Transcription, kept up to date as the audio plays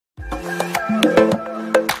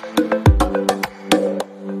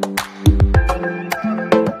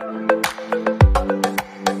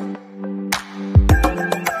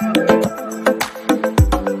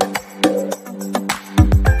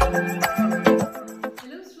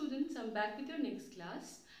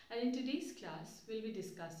And in today's class, we'll be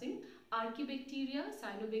discussing Archaebacteria,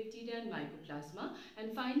 Cyanobacteria and Mycoplasma,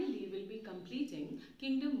 and finally we'll be completing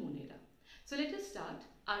kingdom Monera. So let us start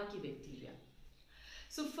Archaebacteria.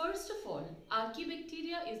 So first of all,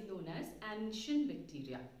 Archaebacteria is known as ancient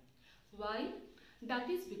bacteria. Why? That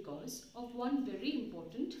is because of one very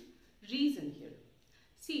important reason here.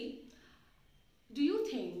 See, do you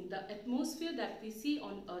think the atmosphere that we see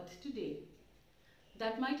on Earth today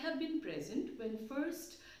that might have been present when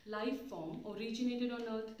first life form originated on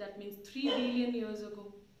Earth, that means 3 billion years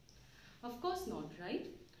ago? Of course not, right?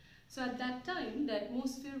 So at that time, the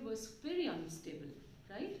atmosphere was very unstable,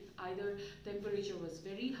 right? Either temperature was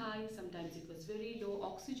very high, sometimes it was very low,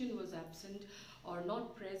 oxygen was absent or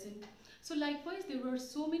not present. So likewise, there were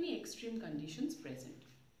so many extreme conditions present.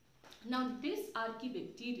 Now this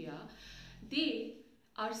Archaebacteria, they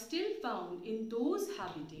are still found in those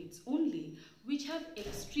habitats only which have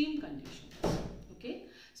extreme conditions. Okay,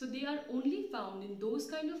 so they are only found in those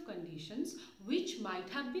kind of conditions which might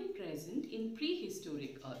have been present in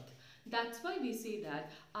prehistoric Earth. That's why we say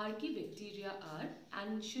that Archaebacteria are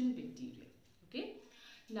ancient bacteria. Okay,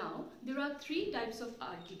 now there are 3 types of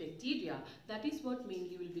Archaebacteria. That is what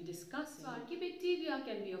mainly we'll be discussing. So Archaebacteria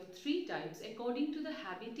can be of 3 types according to the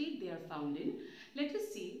habitat they are found in. Let us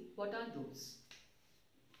see what are those.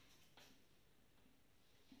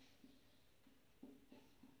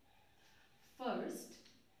 First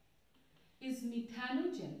is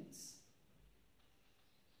methanogens.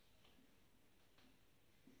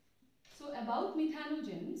 So about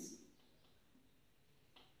methanogens,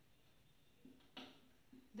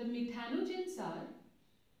 the methanogens are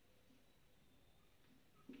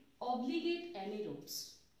obligate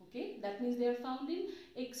anaerobes. Okay, that means they are found in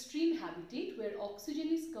extreme habitat where oxygen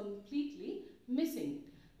is completely missing.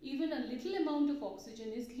 Even a little amount of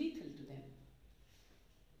oxygen is lethal to them.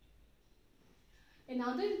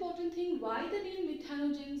 Another important thing, why the name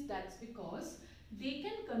methanogens? That's because they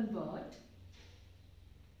can convert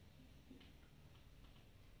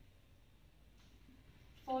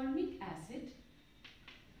formic acid,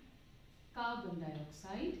 carbon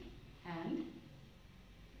dioxide and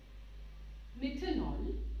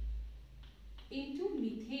methanol into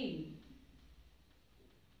methane.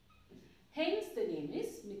 Hence the name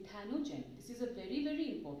is methanogen. This is a very,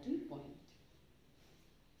 very important point.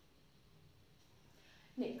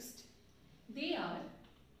 Next, they are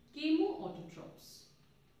chemoautotrophs.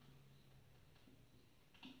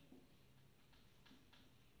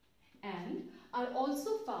 And are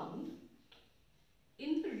also found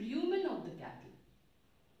in the rumen of the cattle.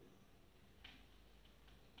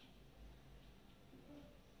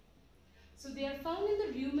 So they are found in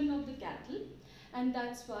the rumen of the cattle, and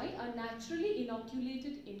that's why are naturally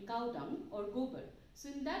inoculated in cow dung or gobar. So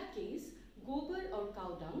in that case, gobar or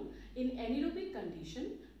cow dung in anaerobic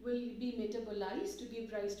condition will be metabolized to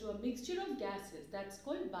give rise to a mixture of gases that's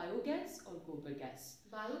called biogas or gobar gas.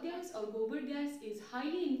 Biogas or gobar gas is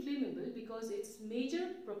highly inflammable because its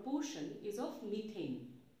major proportion is of methane.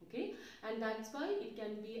 Okay, and that's why it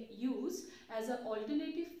can be used as an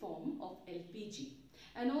alternative form of LPG,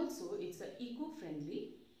 and also it's an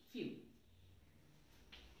eco-friendly fuel.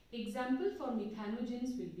 Example for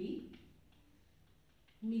methanogens will be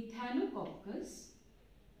Methanococcus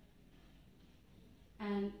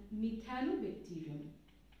and Methanobacterium.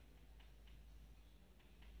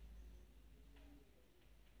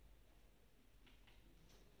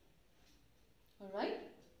 Alright.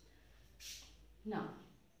 Now,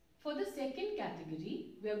 for the second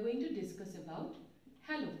category, we are going to discuss about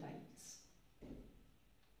halophiles.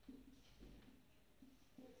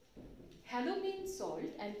 Halo means salt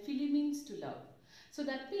and phili means to love. So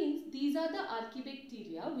that means these are the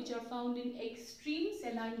Archaebacteria which are found in extreme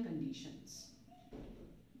saline conditions.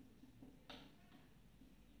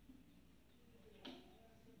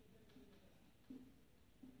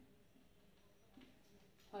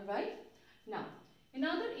 Alright. Now,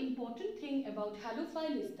 another important thing about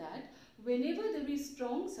halophile is that whenever there is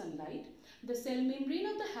strong sunlight, the cell membrane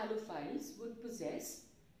of the halophiles would possess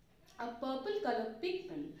a purple color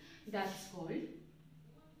pigment that's called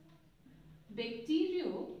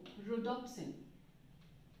bacteriorhodopsin.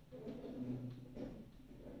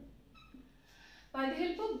 By the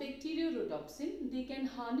help of bacteriorhodopsin, they can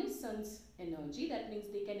harness sun's energy, that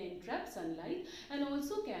means they can entrap sunlight and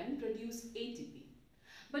also can produce ATP.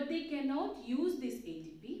 But they cannot use this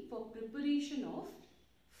ATP for preparation of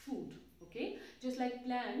food. Okay, Just like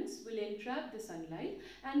plants will entrap the sunlight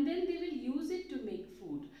and then they will use it to make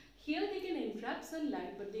food. Here they can entrap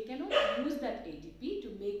sunlight but they cannot use that ATP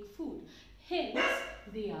to make food. Hence,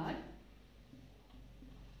 they are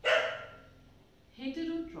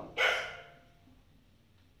heterotrophs.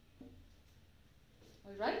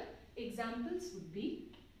 Alright, examples would be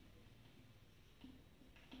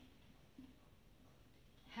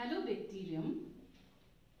Halobacterium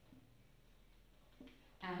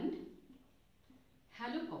and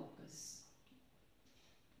Halococcus.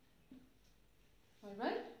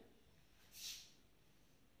 Alright.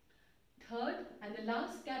 Third and the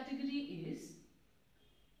last category is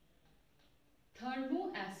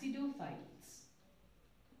thermoacidophiles.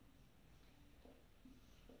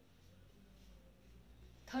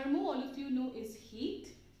 Thermo, all of you know, is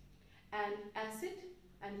heat, and acid,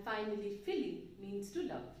 and finally phili means to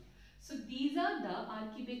love. So these are the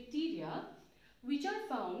Archaebacteria which are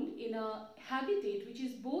found in a habitat which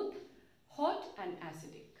is both hot and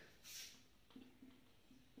acidic.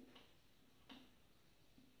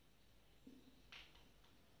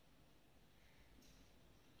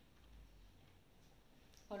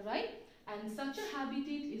 Alright, and such a habitat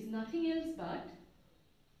is nothing else but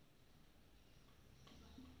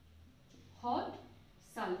hot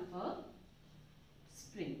sulfur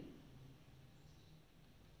spring.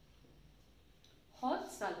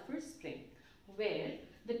 Hot sulfur spring, where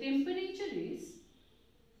the temperature is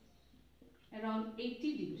around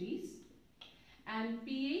 80 degrees and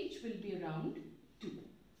pH will be around 2.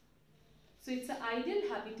 So it's an ideal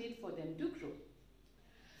habitat for them to grow.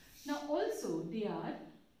 Now also they are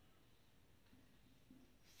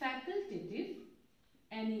facultative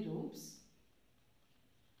anaerobes,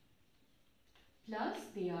 plus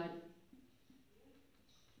they are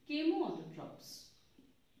chemoautotrophs.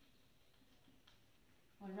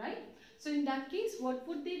 Alright, so in that case what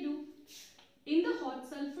would they do? In the hot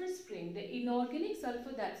sulfur spring, the inorganic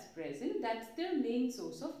sulfur that's present, that's their main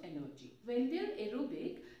source of energy. When they are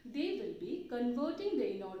aerobic, they will be converting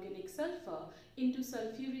the inorganic sulfur into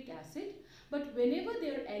sulfuric acid, but whenever they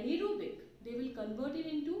are anaerobic, they will convert it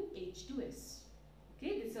into H2S.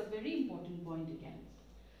 Okay, this is a very important point again.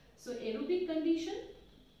 So aerobic condition,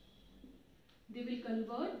 they will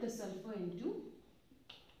convert the sulfur into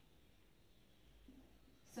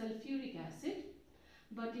sulfuric acid,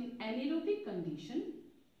 but in anaerobic condition,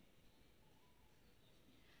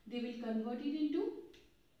 they will convert it into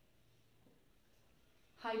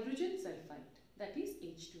hydrogen sulfide, that is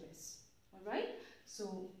H2S. Alright,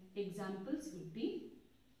 so examples would be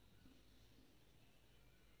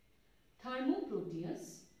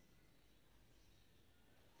Thermoproteus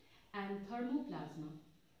and Thermoplasma.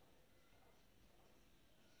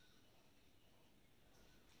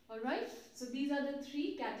 Alright, so these are the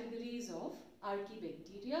three categories of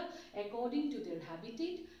Archaebacteria according to their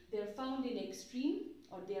habitat. They are found in extreme,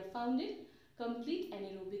 or they are found in complete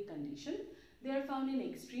anaerobic condition. They are found in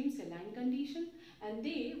extreme saline condition, and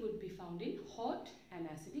they would be found in hot and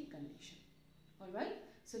acidic condition. Alright,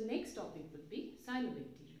 so next topic would be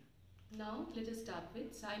Cyanobacteria. Now let us start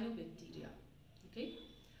with Cyanobacteria. Okay,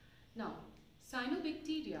 now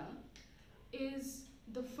Cyanobacteria is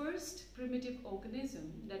the first primitive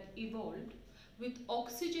organism that evolved with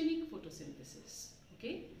oxygenic photosynthesis.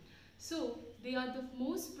 Okay, so they are the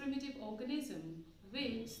most primitive organism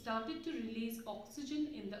which started to release oxygen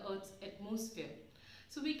in the Earth's atmosphere.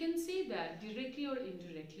 So we can say that directly or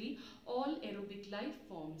indirectly, all aerobic life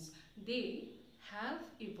forms, they have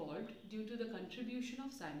evolved due to the contribution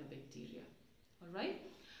of Cyanobacteria. Alright,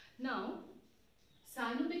 now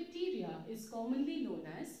Cyanobacteria is commonly known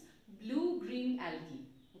as blue-green algae,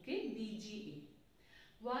 okay, BGA.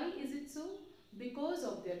 Why is it so? Because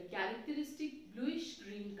of their characteristic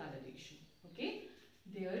bluish-green coloration, okay,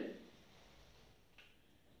 their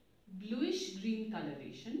bluish-green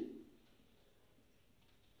coloration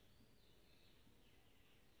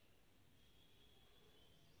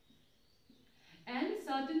and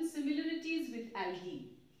certain similarities with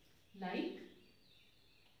algae, like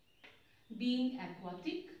being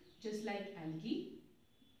aquatic just like algae,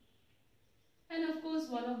 and of course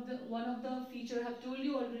one of the feature I have told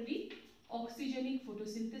you already, oxygenic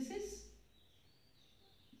photosynthesis,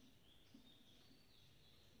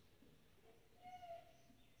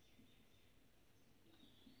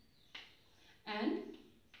 and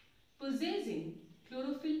possessing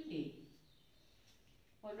chlorophyll A.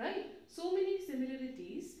 Alright, so many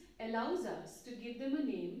similarities allows us to give them a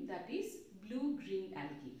name, that is blue-green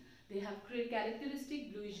algae. They have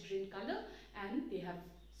characteristic bluish-green color and they have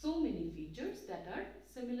so many features that are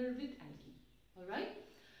similar with algae. Alright,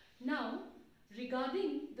 now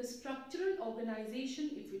regarding the structural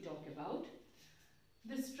organization, if we talk about,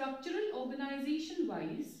 The structural organization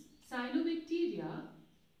wise, cyanobacteria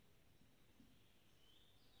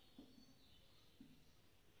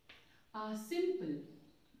are simple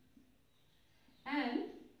and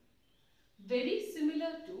very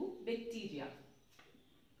similar to bacteria.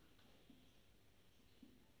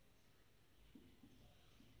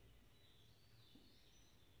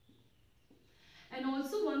 And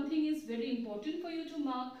also one thing is very important for you to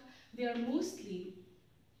mark, they are mostly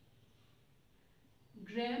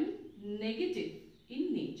gram-negative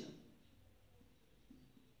in nature.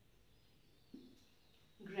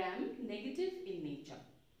 Gram-negative in nature.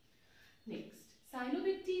 Next,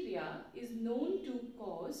 cyanobacteria is known to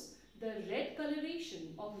cause the red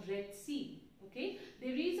coloration of Red Sea. Okay,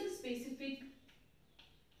 there is a specific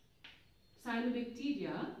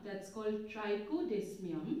cyanobacteria that's called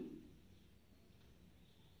Trichodesmium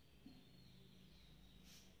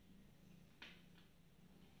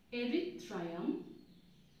erythraeum.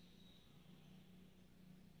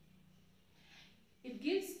 It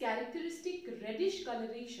gives characteristic reddish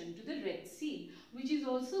coloration to the Red Sea, which is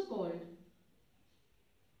also called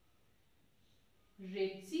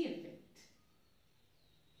Red Sea effect.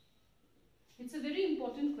 It's a very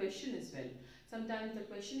important question as well. Sometimes the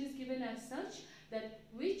question is given as such that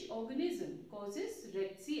which organism causes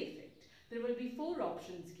Red Sea effect. There will be 4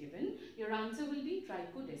 options given. Your answer will be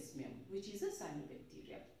Trichodesmium, which is a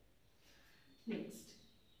cyanobacteria. Next,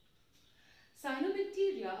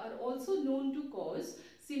 cyanobacteria are also known to cause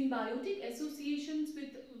symbiotic associations with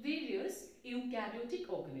various eukaryotic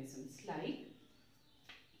organisms like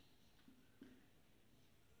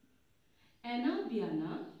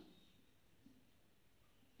Anabaena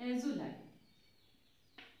azuli.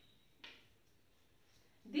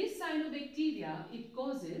 This cyanobacteria, it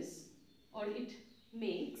causes or it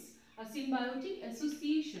makes a symbiotic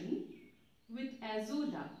association with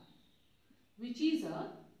azolla, which is a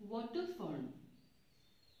water fern.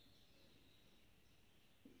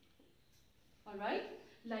 Alright,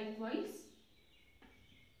 likewise,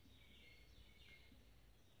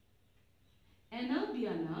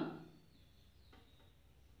 Anabaena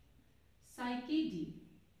cycadae.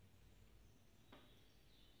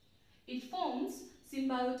 It forms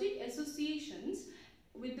symbiotic associations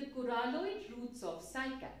with the coralloid roots of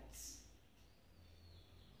cycads.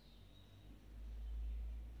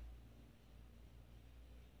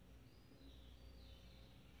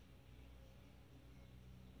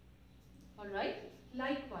 Alright,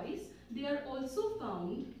 likewise, they are also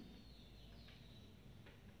found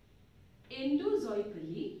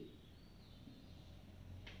endozoically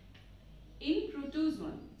in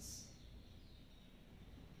protozoans,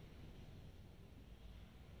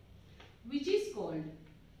 which is called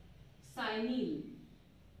cyanile.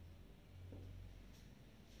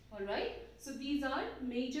 Alright, so these are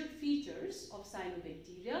major features of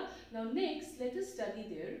cyanobacteria. Now next, let us study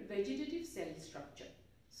their vegetative cell structure.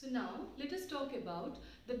 So now, let us talk about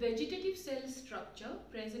the vegetative cell structure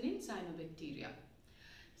present in cyanobacteria.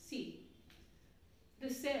 See, the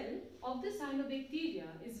cell of the cyanobacteria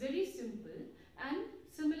is very simple and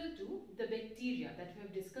similar to the bacteria that we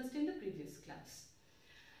have discussed in the previous class.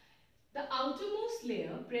 The outermost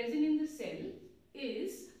layer present in the cell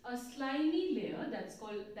is a slimy layer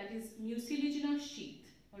that is mucilaginous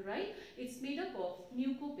sheath. Alright, it's made up of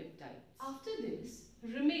mucopeptides. After this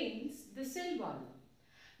remains the cell wall.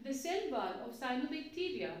 The cell wall of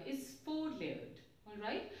cyanobacteria is 4-layered.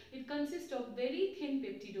 Alright, it consists of very thin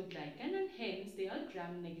peptidoglycan and hence they are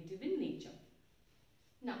gram-negative in nature.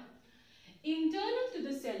 Now, internal to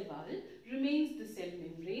the cell wall remains the cell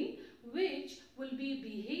membrane, which will be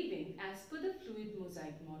behaving as per the fluid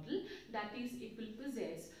mosaic model, that is, it will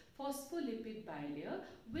possess phospholipid bilayer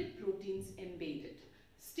with proteins embedded.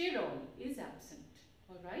 Sterol is absent.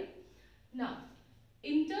 Alright. Now,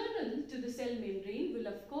 internal to the cell membrane will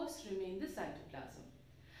of course remain the cytoplasm.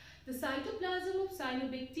 The cytoplasm of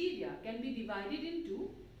cyanobacteria can be divided into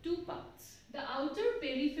 2 parts. The outer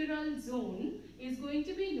peripheral zone is going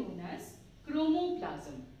to be known as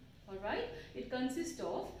chromoplasm. Alright, it consists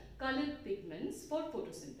of colored pigments for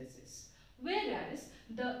photosynthesis. Whereas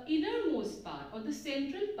the innermost part or the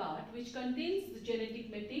central part, which contains the genetic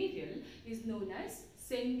material, is known as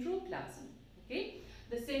centroplasm. Okay,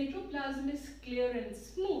 the centroplasm is clear and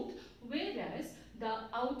smooth, whereas the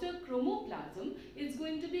outer chromoplasm is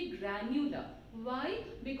going to be granular. Why?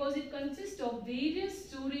 Because it consists of various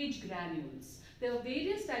storage granules. There are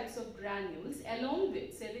various types of granules along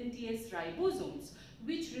with 70S ribosomes,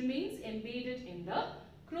 which remains embedded in the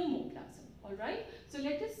chromoplasm. Alright, so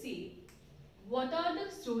let us see what are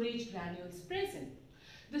the storage granules present.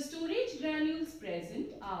 The storage granules present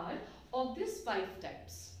are of these 5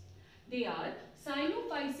 types. They are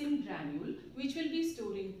cyanophysin granule, which will be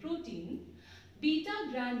storing protein, beta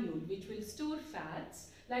granule, which will store fats,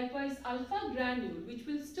 likewise alpha granule, which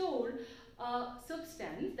will store a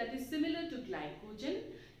substance that is similar to glycogen,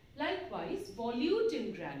 likewise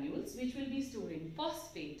volutin granules, which will be storing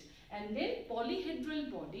phosphate, and then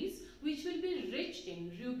polyhedral bodies, which will be rich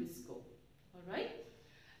in rubisco. Alright.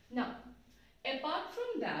 Now, apart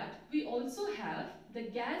from that, we also have the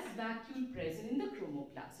gas vacuole present in the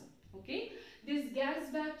chromoplasm. Okay, this gas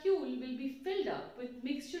vacuole will be filled up with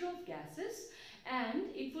mixture of gases, and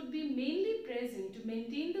it would be mainly present to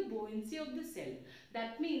maintain the buoyancy of the cell.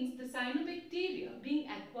 That means the cyanobacteria, being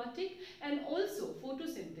aquatic and also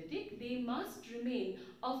photosynthetic, they must remain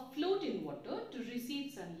afloat in water to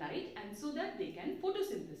receive sunlight and so that they can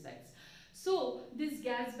photosynthesize. So this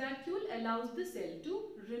gas vacuole allows the cell to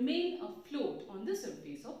remain afloat on the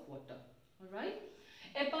surface of water. Alright.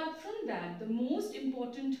 Apart from that, the most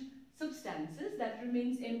important substances that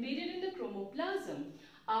remains embedded in the chromoplasm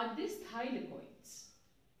are these thylakoids.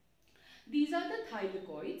 These are the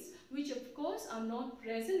thylakoids, which of course are not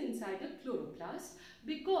present inside a chloroplast,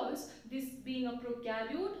 because this being a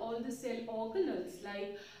prokaryote, all the cell organelles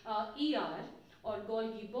like ER or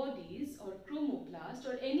Golgi bodies or chromoplast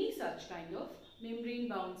or any such kind of membrane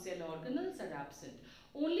bound cell organelles are absent.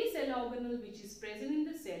 Only cell organelle which is present in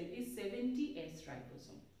the cell is 70S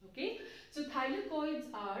ribosome. Okay, so thylakoids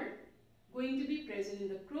are going to be present in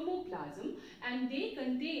the chromoplasm, and they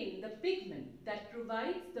contain the pigment that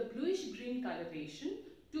provides the bluish green coloration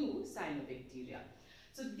to cyanobacteria.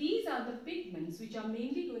 So these are the pigments which are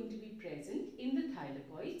mainly going to be present in the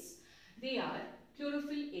thylakoids. They are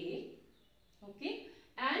chlorophyll A, okay,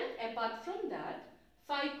 and apart from that,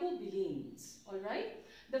 phycobilenes. Alright,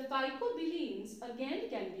 the phycobilenes again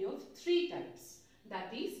can be of three types,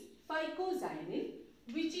 that is phycocyanin,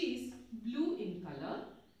 which is blue in color,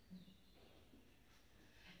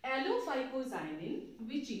 allophycocyanin,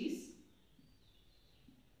 which is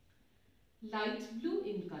light blue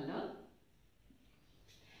in color,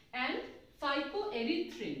 and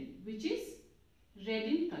phycoerythrin, which is red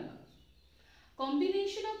in color.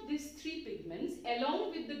 Combination of these three pigments along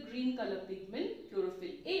with the green color pigment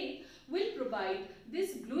chlorophyll A will provide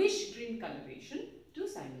this bluish green coloration to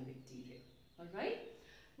cyanobacteria. Alright.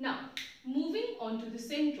 Now, moving on to the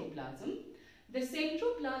centroplasm. The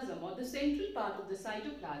centroplasm, or the central part of the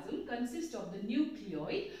cytoplasm, consists of the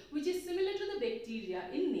nucleoid, which is similar to the bacteria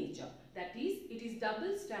in nature. That is, it is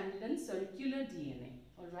double-stranded and circular DNA.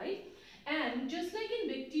 Alright. And just like in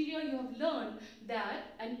bacteria, you have learned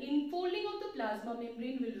that an infolding of the plasma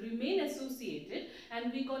membrane will remain associated,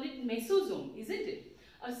 and we call it mesosome, isn't it?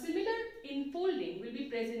 A similar infolding will be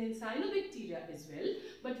present in cyanobacteria as well,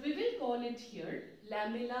 but we will call it here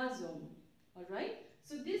lamellosome. Alright.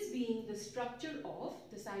 So this being the structure of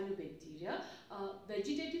the cyanobacteria,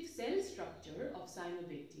 vegetative cell structure of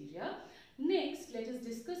cyanobacteria. Next, let us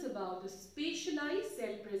discuss about the specialized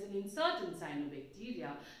cell present in certain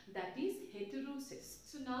cyanobacteria, that is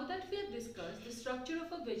heterocyst. So now that we have discussed the structure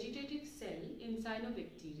of a vegetative cell in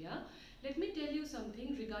cyanobacteria, let me tell you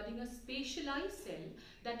something regarding a specialized cell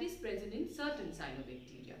that is present in certain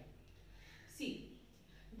cyanobacteria. See,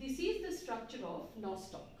 this is the structure of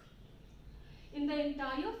nostoc. In the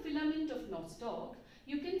entire filament of nostoc,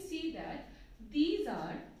 you can see that these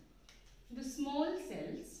are the small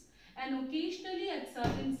cells, and occasionally at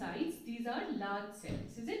certain sites these are large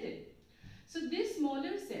cells, isn't it? So these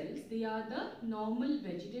smaller cells, they are the normal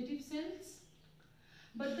vegetative cells,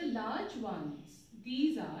 but the large ones,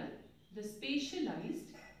 these are the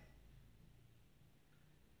specialized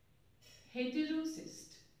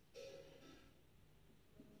heterocyst.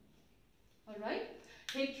 Alright.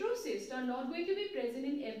 Heterocysts are not going to be present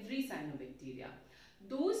in every cyanobacteria.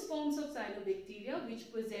 Those forms of cyanobacteria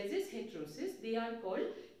which possesses heterocysts, they are called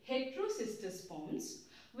heterocystous forms,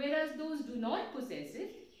 whereas those do not possess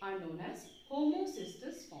it are known as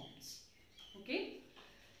homocystous forms. Okay.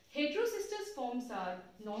 Heterocystous forms are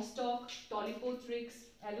nostoc, Tolipothrix,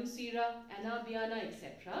 Alucera, Anabiana,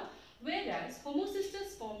 etc. Whereas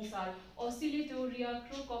homocystous forms are Oscillatoria,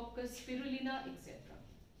 Crococcus, Spirulina, etc.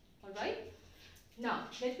 Alright. Now,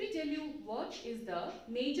 let me tell you what is the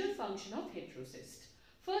major function of heterocyst.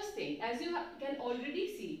 First thing, as you can already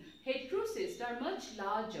see, heterocysts are much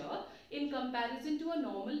larger in comparison to a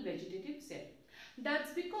normal vegetative cell.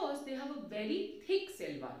 That's because they have a very thick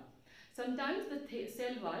cell wall. Sometimes the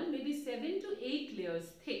cell wall may be 7 to 8 layers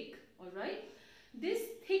thick. Alright. This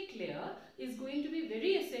thick layer is going to be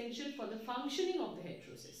very essential for the functioning of the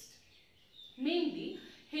heterocyst. Mainly,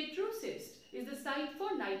 heterocyst is the site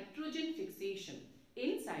for nitrogen fixation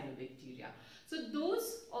in cyanobacteria. So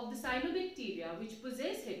those of the cyanobacteria which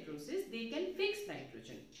possess heterocyst,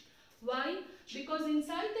 Why? Because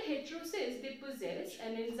inside the heterocyst they possess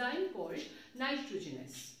an enzyme called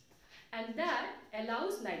nitrogenase, and that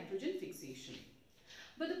allows nitrogen fixation.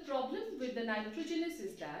 But the problem with the nitrogenase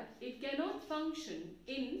is that it cannot function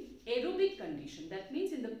in aerobic condition. That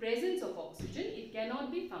means in the presence of oxygen, it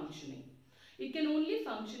cannot be functioning. It can only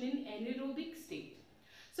function in anaerobic state.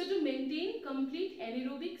 So to maintain complete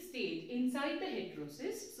anaerobic state inside the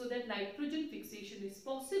heterocyst so that nitrogen fixation is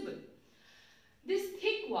possible, these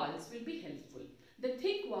thick walls will be helpful. The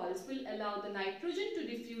thick walls will allow the nitrogen to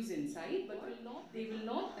diffuse inside, but they will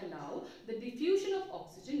not allow the diffusion of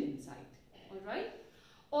oxygen inside. Alright?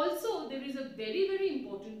 Also, there is a very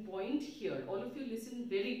important point here. All of you listen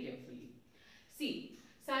very carefully. See,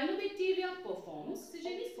 Cyanobacteria performs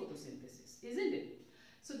oxygenic photosynthesis, isn't it?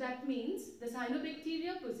 So that means the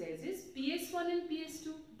Cyanobacteria possesses PS1 and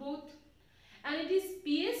PS2 both. And it is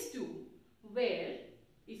PS2 where,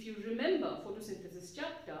 if you remember photosynthesis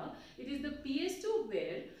chapter, it is the PS2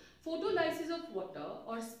 where photolysis of water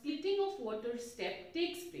or splitting of water step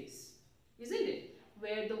takes place, isn't it?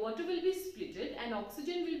 Where the water will be splitted and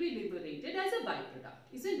oxygen will be liberated as a byproduct,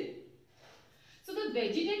 isn't it? So the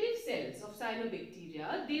vegetative cells of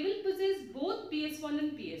Cyanobacteria, they will possess both PS1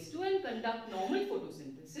 and PS2 and conduct normal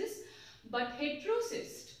photosynthesis, but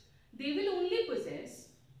heterocyst, they will only possess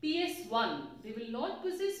PS1, they will not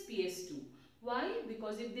possess PS2. Why?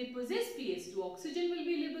 Because if they possess PS2, oxygen will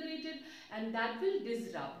be liberated and that will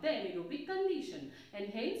disrupt the anaerobic condition and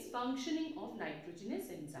hence functioning of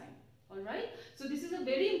nitrogenase enzyme. Alright, so this is a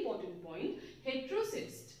very important point.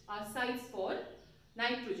 Heterocysts are sites for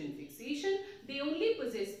nitrogen fixation. They only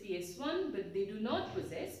possess PS1 but they do not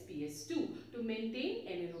possess PS2 to maintain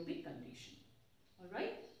anaerobic condition.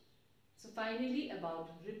 Alright, so finally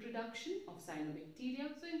about reproduction of Cyanobacteria.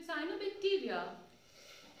 So in Cyanobacteria,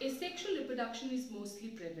 asexual reproduction is mostly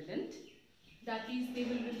prevalent. That is, they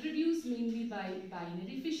will reproduce mainly by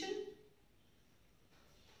binary fission.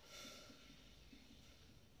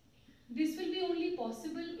 This will be only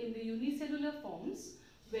possible in the unicellular forms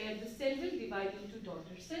where the cell will divide into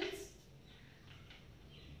daughter cells,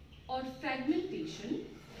 or fragmentation.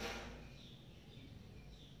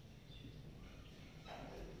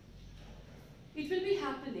 It will be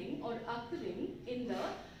happening or occurring in the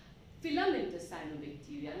filamentous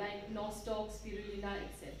Cyanobacteria like nostoc, spirulina,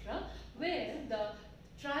 etc., where the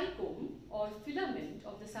trichome or filament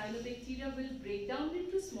of the Cyanobacteria will break down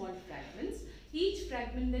into small fragments. Each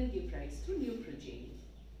fragment then gives rise to new progeny.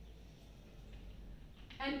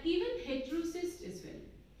 And even heterocyst as well.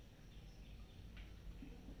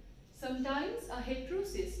 Sometimes a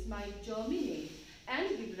heterocyst might germinate and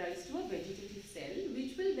give rise to a vegetative cell,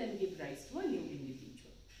 which will then give rise to a new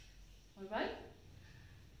individual. Alright?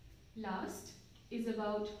 Last is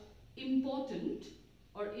about importance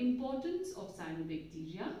of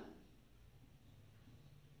Cyanobacteria.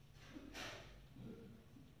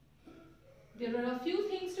 There are a few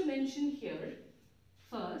things to mention here.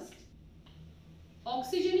 First,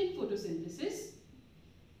 oxygenic photosynthesis.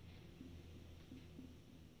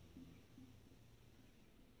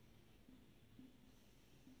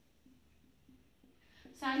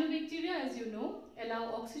 Cyanobacteria, as you know,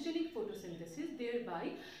 allow oxygenic photosynthesis,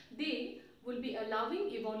 thereby they will be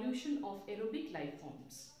allowing evolution of aerobic life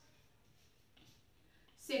forms.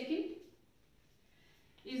 Second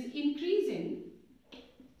is increase in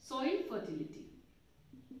soil fertility.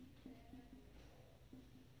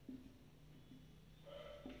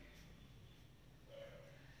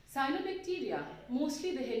 Cyanobacteria,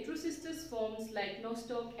 mostly the heterocystous forms like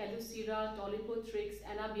nostoc, Alocera, Tolipothrix,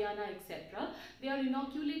 Anabiana, etc., they are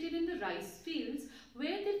inoculated in the rice fields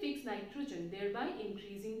where they fix nitrogen, thereby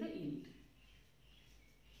increasing the yield.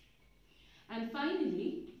 And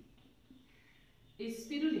finally is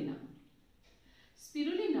spirulina.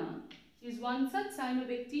 Spirulina is one such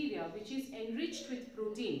Cyanobacteria which is enriched with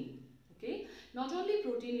protein. Okay? Not only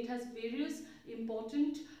protein, it has various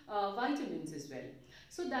important vitamins as well.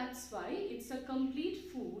 So that's why it's a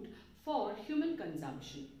complete food for human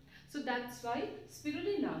consumption. So that's why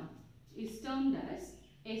spirulina is termed as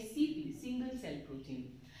SCP, single cell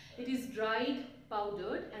protein. It is dried,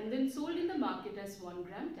 powdered and then sold in the market as 1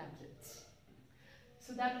 gram tablets.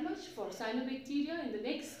 So that much for Cyanobacteria. In the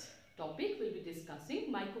next topic we'll be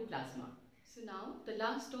discussing Mycoplasma. So now the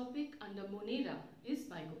last topic under Monera is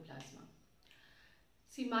Mycoplasma.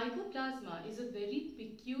 See, Mycoplasma is a very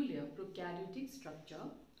peculiar prokaryotic structure,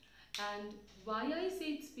 and why I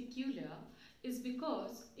say it's peculiar is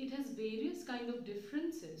because it has various kind of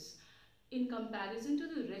differences in comparison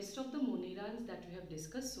to the rest of the Monerans that we have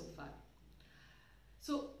discussed so far.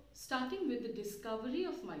 So starting with the discovery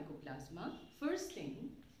of Mycoplasma, first thing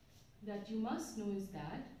that you must know is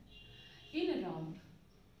that In around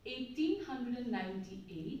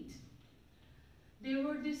 1898, there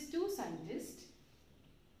were these two scientists,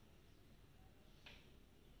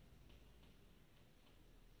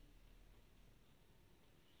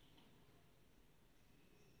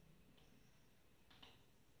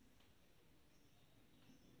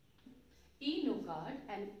 E. Nocard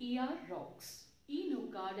and E.R. Rocks. E.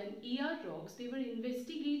 Nocard and E.R. Rocks, they were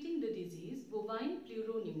investigating the disease bovine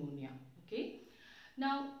pleuropneumonia. Okay.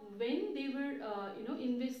 Now, when they were,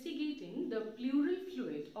 investigating the pleural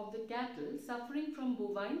fluid of the cattle suffering from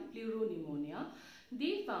bovine pleuropneumonia,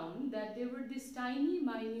 they found that there were these tiny,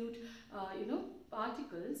 minute,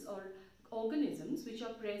 particles or organisms which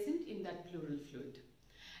are present in that pleural fluid.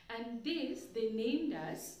 And this they named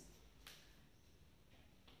as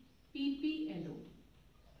PPLO,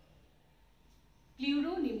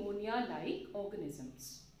 pleuropneumonia-like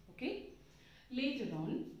organisms. Okay. Later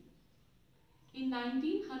on, in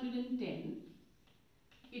 1910,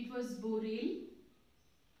 it was Borel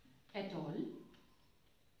et al.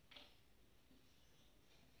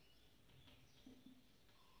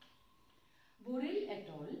 Borel et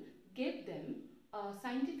al. Gave them a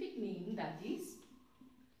scientific name, that is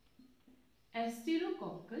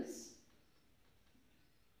Asterococcus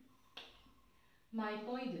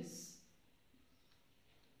mycoides.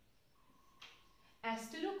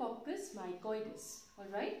 Asterococcus mycoides.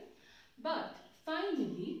 Alright. But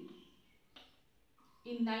finally,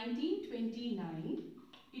 in 1929,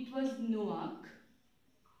 it was Noack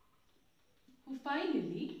who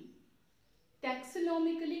finally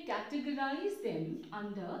taxonomically categorized them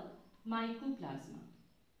under Mycoplasma.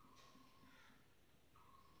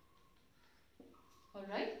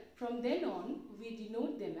 Alright. From then on, we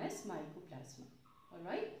denote them as Mycoplasma.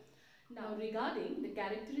 Alright. Now regarding the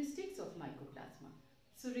characteristics of Mycoplasma.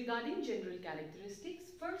 So regarding general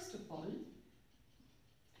characteristics, first of all,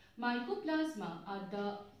 Mycoplasma are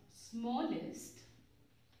the smallest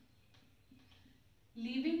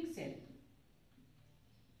living cell.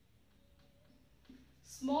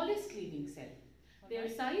 Smallest living cell. Their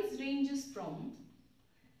size ranges from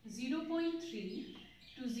 0.3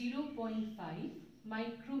 to 0.5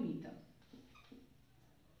 micrometer.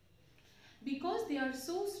 Because they are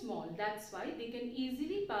so small, that's why they can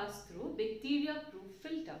easily pass through bacteria-proof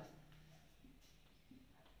filter.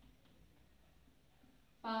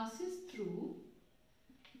 Passes through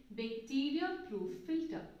bacteria-proof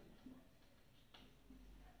filter.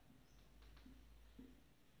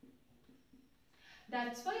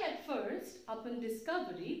 That's why at first, upon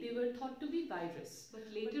discovery, they were thought to be virus. But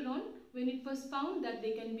later on, when it was found that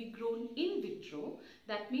they can be grown in vitro,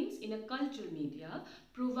 that means in a culture media,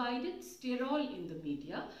 provided sterol in the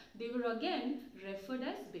media, they were again referred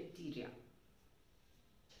as bacteria.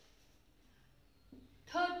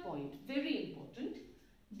 Third point, very important,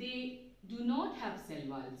 they do not have cell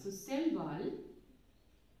wall. So cell wall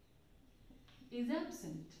is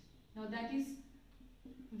absent. Now that is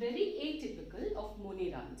very atypical of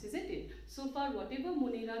Monerans, isn't it? So far, whatever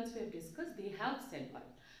Monerans we have discussed, they have cell wall.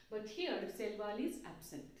 But here, cell wall is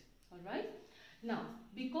absent. Alright? Now,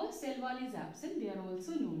 because cell wall is absent, they are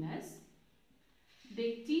also known as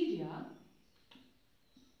bacteria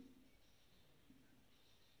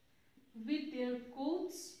with their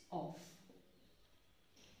coats off.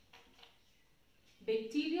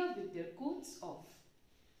 Bacteria with their coats off.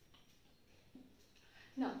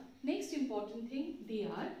 Now, next important thing, they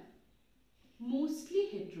are mostly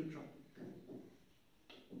heterotrophic.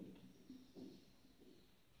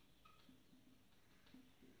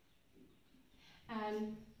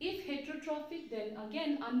 And if heterotrophic, then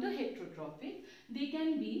again under heterotrophic, they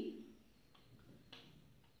can be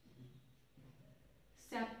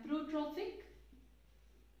saprotrophic,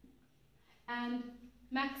 and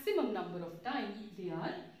maximum number of times they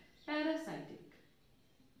are parasitic.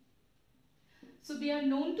 So they are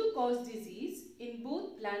known to cause disease in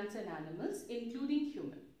both plants and animals, including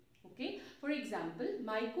human. Okay. For example,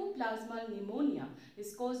 Mycoplasmal pneumonia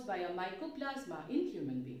is caused by a Mycoplasma in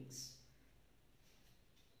human beings.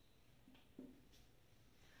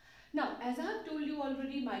 Now, as I have told you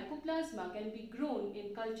already, Mycoplasma can be grown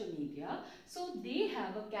in culture media. So they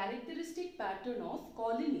have a characteristic pattern of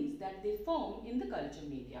colonies that they form in the culture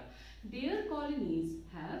media. Their colonies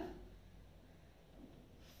have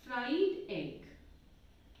fried egg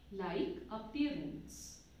like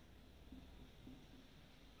appearance.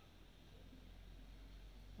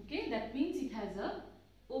 Okay, that means it has a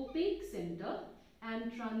opaque center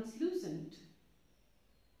and translucent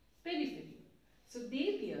periphery. So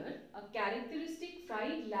they bear a characteristic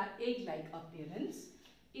fried egg like appearance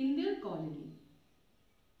in their colony.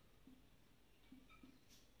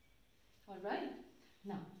 Alright,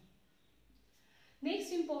 now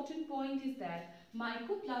Next important point is that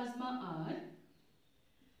Mycoplasma are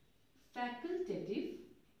facultative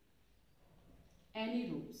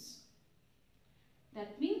anaerobes.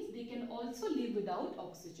 That means they can also live without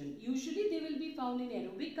oxygen. Usually they will be found in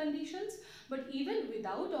aerobic conditions, but even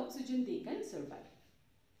without oxygen they can survive.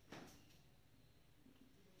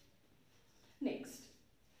 Next,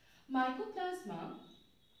 Mycoplasma,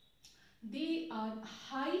 they are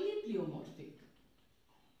highly pleomorphic.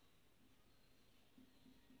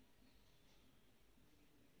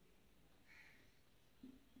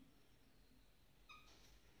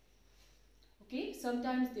 Okay,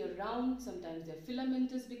 sometimes they are round, sometimes they are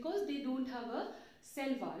filamentous because they don't have a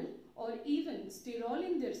cell wall or even sterol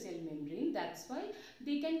in their cell membrane. That's why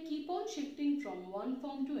they can keep on shifting from one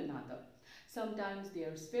form to another. Sometimes they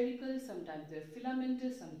are spherical, sometimes they are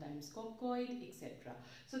filamentous, sometimes coccoid, etc.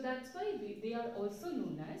 So that's why they are also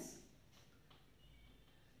known as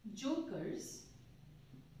jokers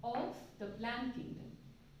of the plant kingdom.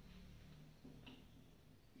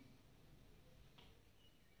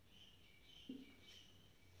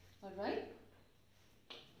 Alright.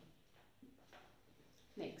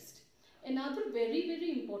 Next, another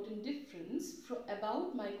very important difference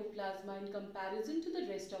about Mycoplasma in comparison to the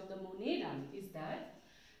rest of the Monera is that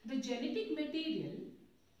the genetic material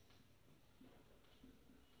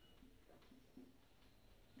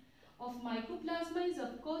of Mycoplasma is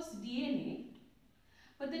of course DNA,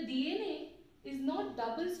 but the DNA is not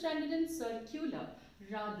double-stranded and circular,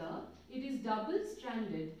 rather it is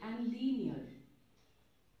double-stranded and linear.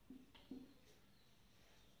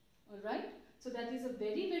 Alright, so that is a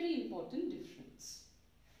very important difference.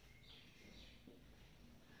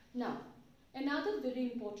 Now, another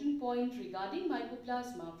very important point regarding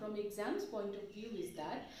Mycoplasma from exam's point of view is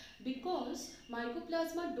that because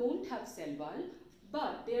Mycoplasma don't have cell wall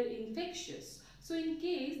but they are infectious, so in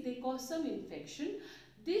case they cause some infection,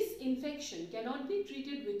 this infection cannot be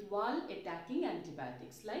treated with wall attacking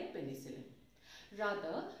antibiotics like penicillin.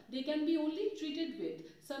 Rather, they can be only treated with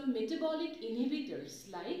some metabolic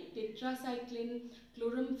inhibitors like tetracycline,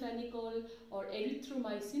 chloramphenicol or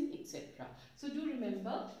erythromycin, etc. So do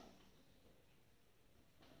remember,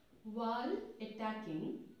 wall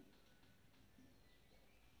attacking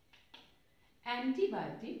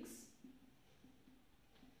antibiotics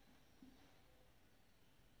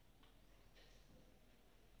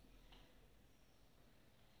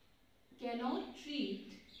cannot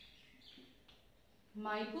treat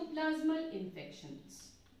mycoplasmal infections.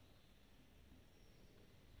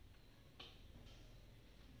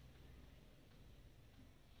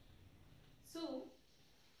 So,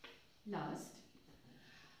 last,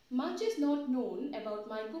 much is not known about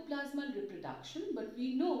mycoplasmal reproduction, but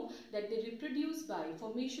we know that they reproduce by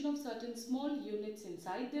formation of certain small units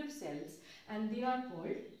inside their cells and they are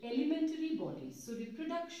called elementary bodies. So,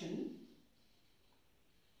 reproduction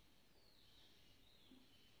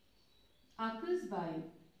occurs by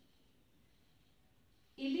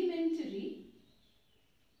elementary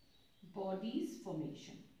bodies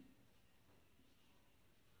formation.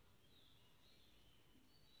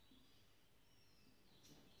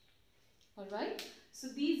 Alright, so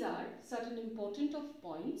these are certain important of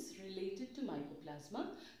points related to Mycoplasma.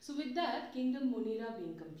 So with that, Kingdom Monera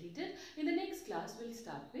being completed, in the next class we'll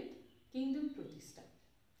start with Kingdom Protista.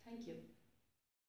 Thank you.